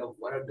the idea of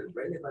what are the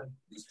relevant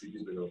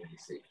distributed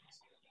organizations.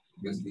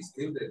 Because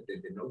still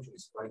the notion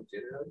is quite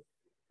general.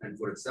 And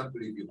for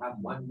example, if you have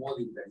one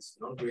module that is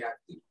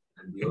non-reactive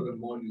and the other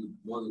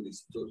module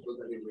is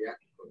totally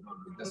reactive,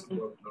 it doesn't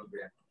work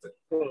non-reactive.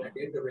 But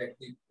again, the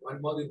reactive,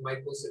 one module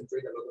might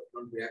concentrate a lot of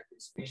non-reactive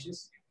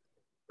species,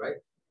 right?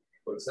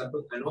 For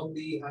example, and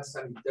only has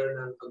an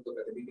internal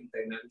autocatalytic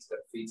dynamics that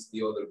fits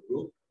the other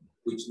group,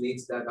 which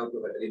needs that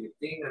autocatalytic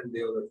thing and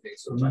the other thing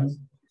survives.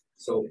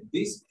 So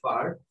this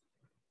part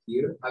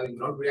here, having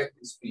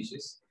non-reactive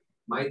species,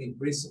 might in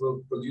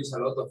principle produce a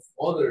lot of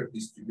other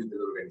distributed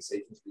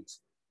organizations which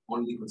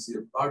only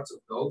consider parts of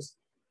those.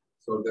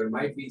 So there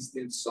might be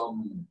still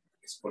some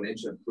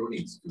exponential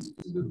prunings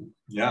to do.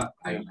 Yeah,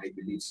 I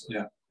believe so.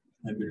 Yeah,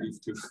 I believe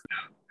too.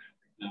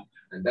 Yeah.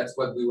 And that's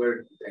what we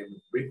were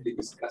briefly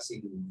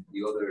discussing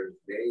the other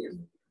day. And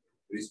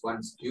there is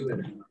one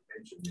student who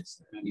mentioned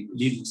this.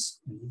 Linus.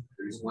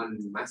 There is one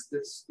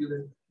master's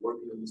student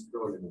working on this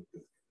problem.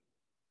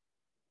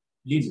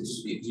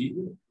 Linus.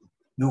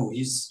 No,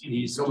 he's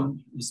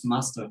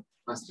master.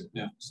 Master.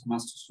 Yeah, he's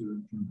master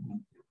student.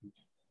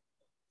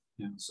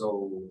 Yeah.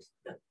 So,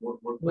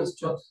 more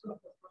questions?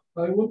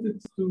 I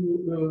wanted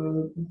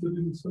to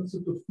introduce one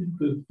sort of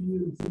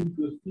interference.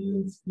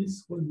 Interference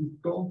is when you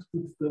can't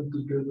put them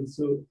together.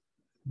 So,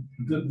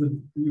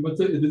 you might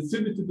say a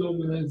distributed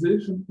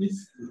organization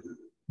is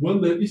when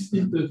there is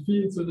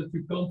interference, so that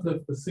you can't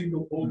have a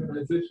single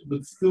organization,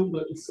 but still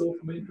there is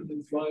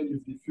self-maintenance via the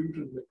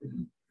diffusion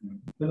mechanism.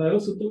 And I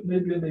also took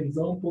maybe an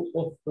example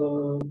of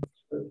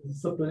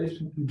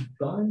separation in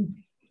time,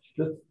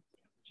 that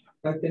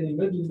I can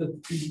imagine that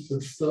in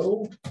a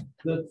cell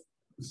that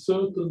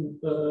certain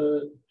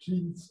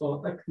genes are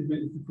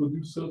activated to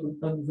produce certain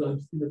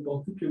enzymes in a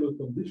particular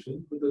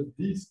condition, but that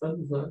these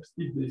enzymes,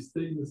 if they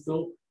stay in the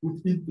cell, would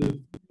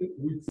interfere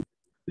with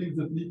things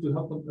that need to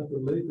happen at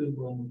a later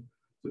moment.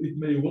 So it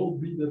may well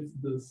be that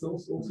the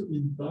cells also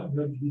in time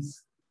have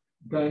this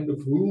kind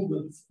of rule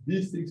that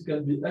these things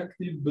can be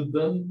active, but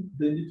then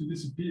they need to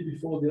disappear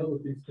before the other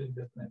things can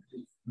get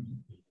active.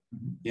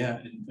 Yeah,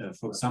 and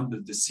for example,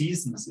 the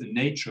seasons in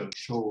nature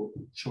show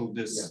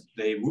this. Yeah.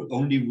 They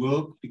only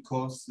work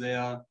because they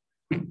are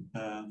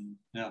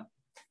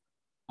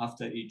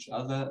after each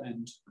other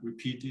and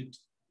repeated.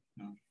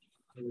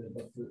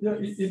 Yeah,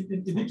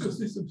 in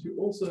ecosystems you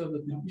also have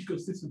that. In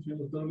ecosystems you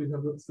not only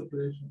have that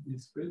separation in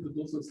space, but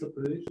also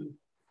separation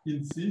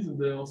in season.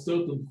 There are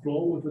certain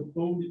flowers that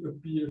only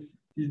appear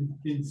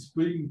in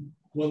spring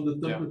when the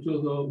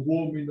temperatures are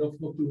warm enough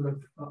not to have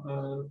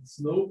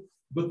snow,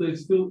 but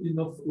there's still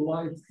enough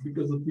light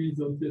because the trees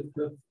don't yet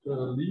have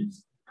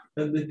leaves,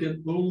 and they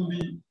can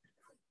only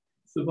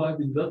survive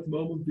in that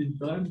moment in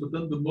time. But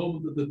then the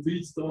moment that the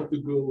trees start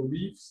to grow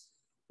leaves,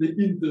 they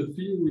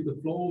interfere with the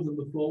flowers, and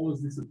the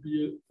flowers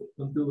disappear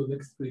until the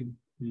next spring.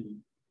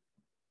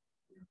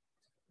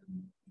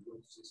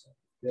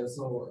 Yeah,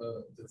 so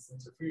this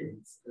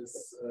interference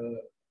is,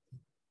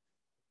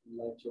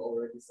 like you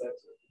already said,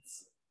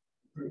 it's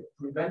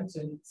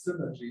preventing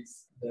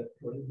synergies that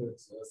prohibit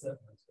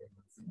sediment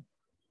pregnancy.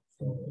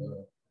 So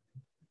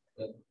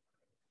that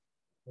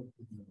would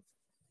be an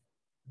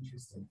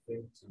interesting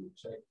thing to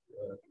check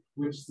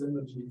which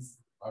synergies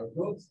are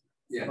good,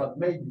 but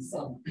maybe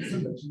some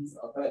synergies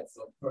are bad.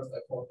 So first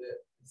I thought the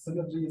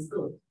synergy is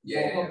good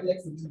for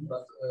complexity,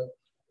 but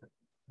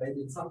maybe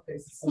in some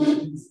cases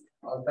synergies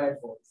are bad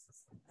for the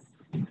system.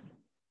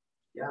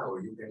 Yeah,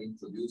 or you can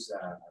introduce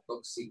a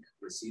toxic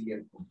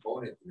resilient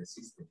component in the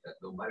system that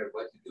no matter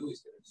what you do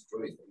is going to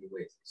destroy it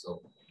anyways.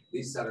 So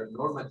these are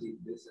normative,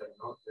 these are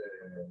not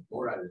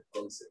moral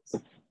concepts.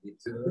 You need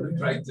to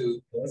try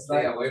to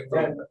stay away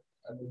from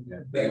I mean,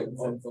 in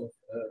sense of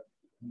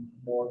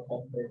more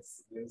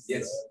complex is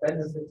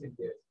benefiting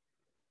it.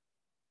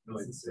 No,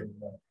 it's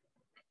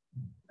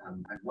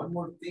and one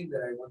more thing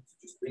that I want to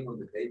just bring on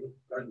the table,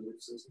 Carl, you have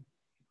something?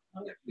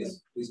 Yeah,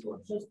 please go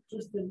on.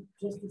 Just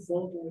a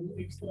thought or an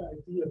extra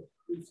idea,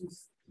 which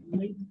is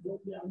maybe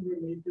totally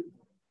unrelated,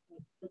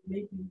 but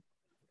maybe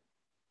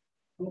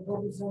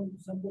probably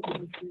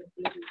somebody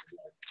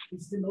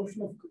it's the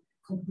notion of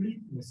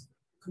completeness.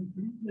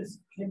 Completeness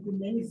can be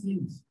many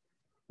things,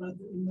 but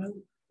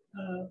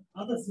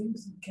other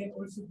things can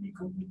also be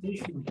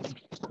computational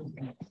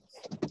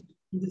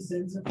in the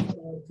sense of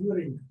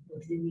Turing,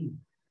 what we mean.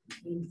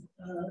 And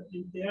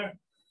in there,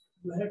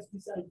 you have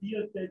this idea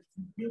that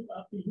you build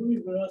up a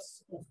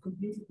universe of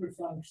computable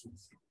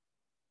functions,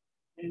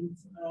 and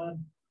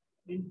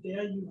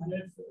there you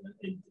have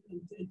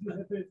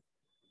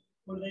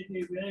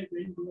already a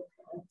very worked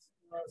out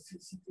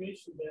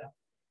situation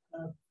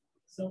there.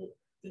 So,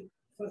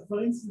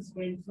 for instance,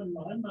 when von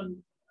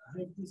Neumann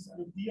had this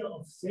idea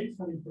of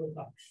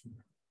self-reproduction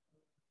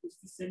with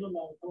the cellular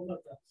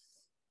automata,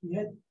 he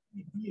had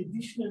the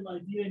additional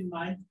idea in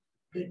mind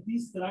that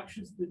these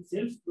structures that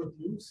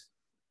self-produce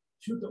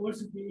should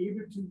also be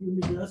able to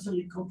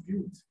universally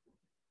compute.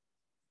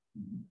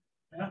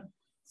 Yeah.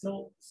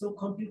 So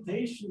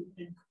computation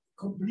and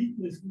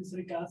completeness with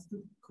regards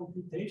to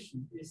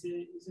computation is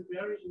a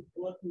very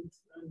important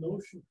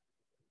notion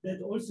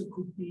that also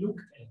could be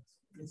looked at.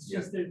 It's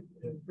just a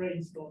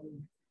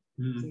brainstorming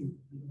thing.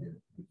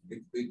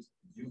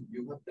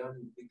 You have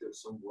done, Peter,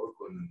 some work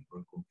on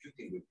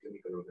computing with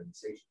chemical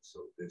organizations. So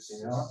there's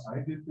I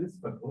did this,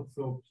 but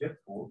also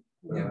Pietro,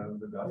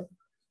 the guy.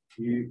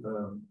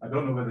 I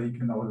don't know whether he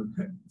can now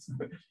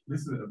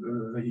listen,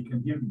 whether he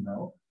can hear me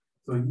now.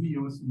 So he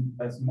used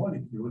as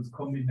molecules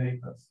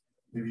combinators.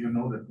 Maybe you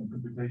know that from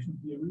computation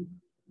theory.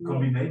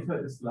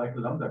 Combinator is like a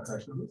lambda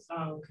calculus.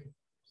 Okay.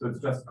 So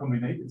it's just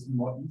combinate. It's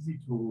more easy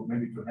to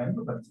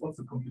handle, but it's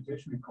also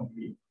computationally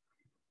complete.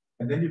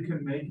 And then you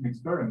can make an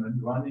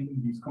experiment running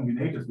these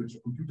combinators, which are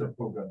computer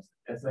programs,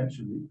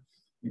 essentially.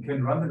 You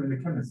can run them in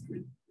the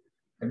chemistry.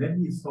 And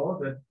then he saw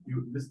that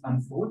this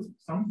unfolds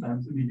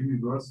sometimes in the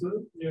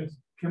universal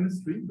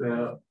chemistry,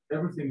 where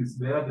everything is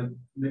there that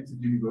makes it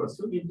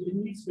universal. It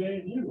needs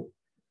very little.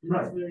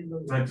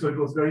 Right. So it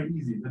was very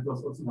easy. That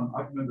was also one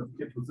argument of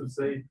Pietro to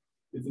say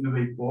it's in a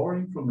way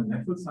boring from a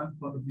natural science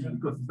point of view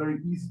because it's very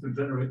easy to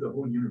generate the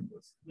whole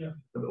universe. Yeah.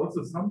 But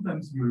also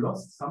sometimes you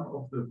lost some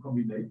of the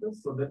combinators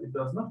so that it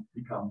does not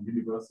become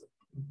universal.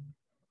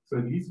 So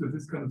at least with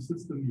this kind of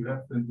system, you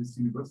have then this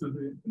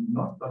universality,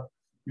 not, but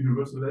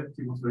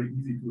universality was very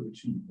easy to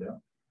achieve. Yeah.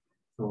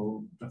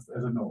 So just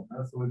as a note,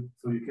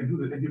 so you can do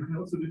that, and you can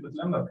also do it with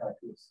lambda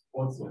calculus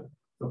also.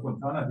 So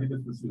Fontana did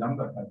it with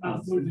lambda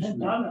calculus. So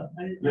Fontana,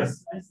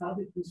 yes, I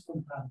started with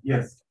Fontana.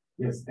 Yes.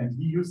 Yes, and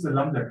he used the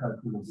lambda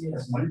calculus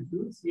as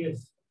molecules.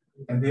 Yes.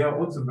 And they are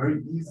also very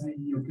easy.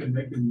 You can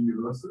make them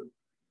universal,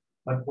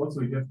 but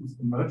also you have this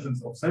emergence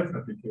of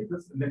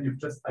self-replicators, and then you have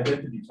just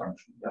identity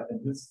function. Yeah? And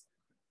this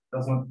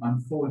does not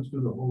unfold to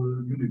the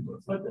whole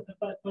universe. But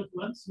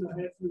once you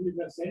have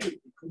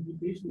universality,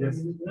 computational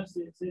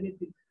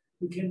universality,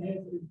 you can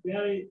have a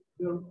very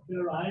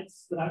right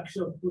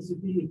structure of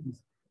possibilities.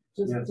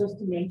 Just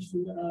to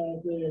mention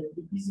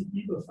the busy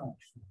people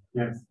function.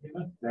 Yes.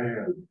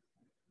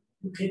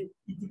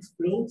 It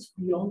explodes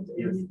beyond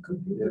any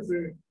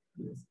computable.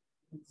 Yes.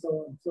 And so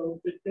on. So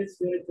that's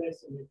very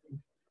fascinating.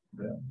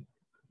 Yeah.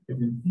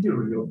 And in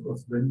theory, of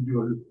course, when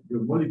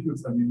your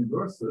molecules are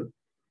universal,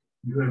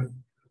 you have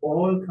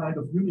all kind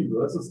of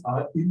universes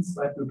are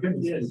inside your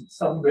chemistry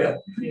somewhere.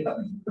 Yes.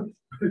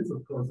 It's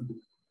of course a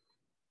bit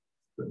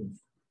strange.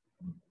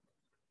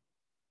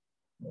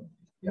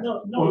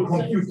 No,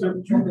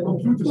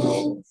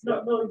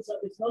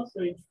 it's not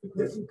strange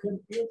because you can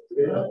build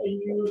a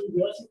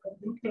universal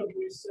computer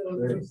with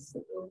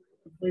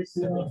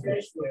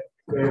flashware.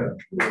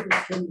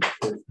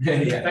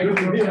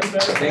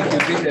 Thank you,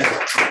 Peter.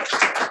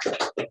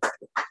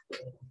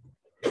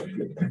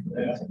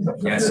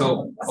 Yeah,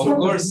 so of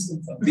course,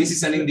 this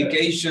is an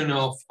indication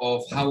of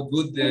how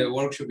good the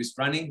workshop is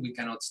running. We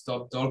cannot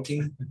stop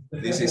talking.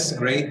 This is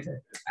great.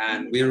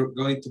 And we're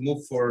going to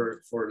move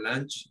for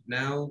lunch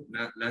now,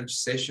 lunch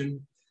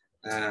session.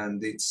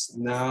 And it's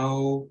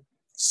now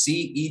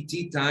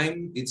CET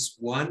time, it's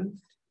 1.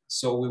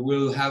 So we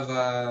will have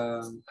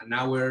an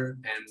hour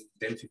and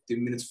then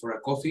 15 minutes for a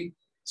coffee.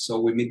 So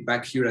we meet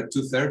back here at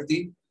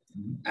 2:30.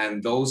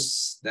 And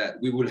those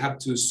that we will have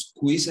to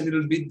squeeze a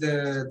little bit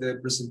the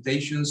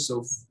presentations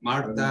of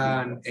Marta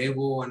and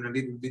Evo and a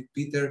little bit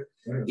Peter,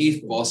 if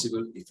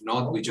possible. If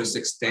not, we just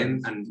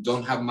extend and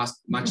don't have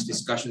much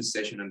discussion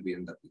session and we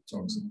end up with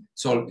talks.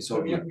 So it's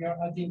all good. We are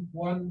adding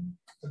one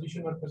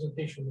additional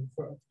presentation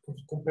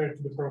compared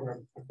to the program.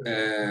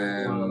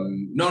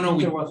 No,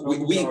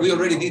 we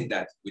already did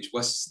that, which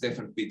was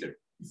Stephan Peter.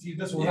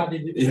 Yes.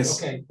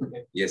 Okay.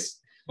 Yes.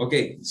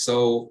 Okay. So.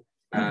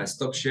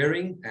 Stop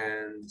sharing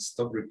and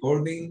stop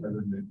recording.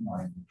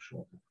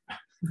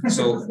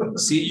 So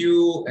see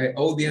you,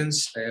 audience,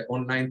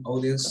 online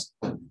audience.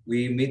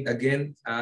 We meet again.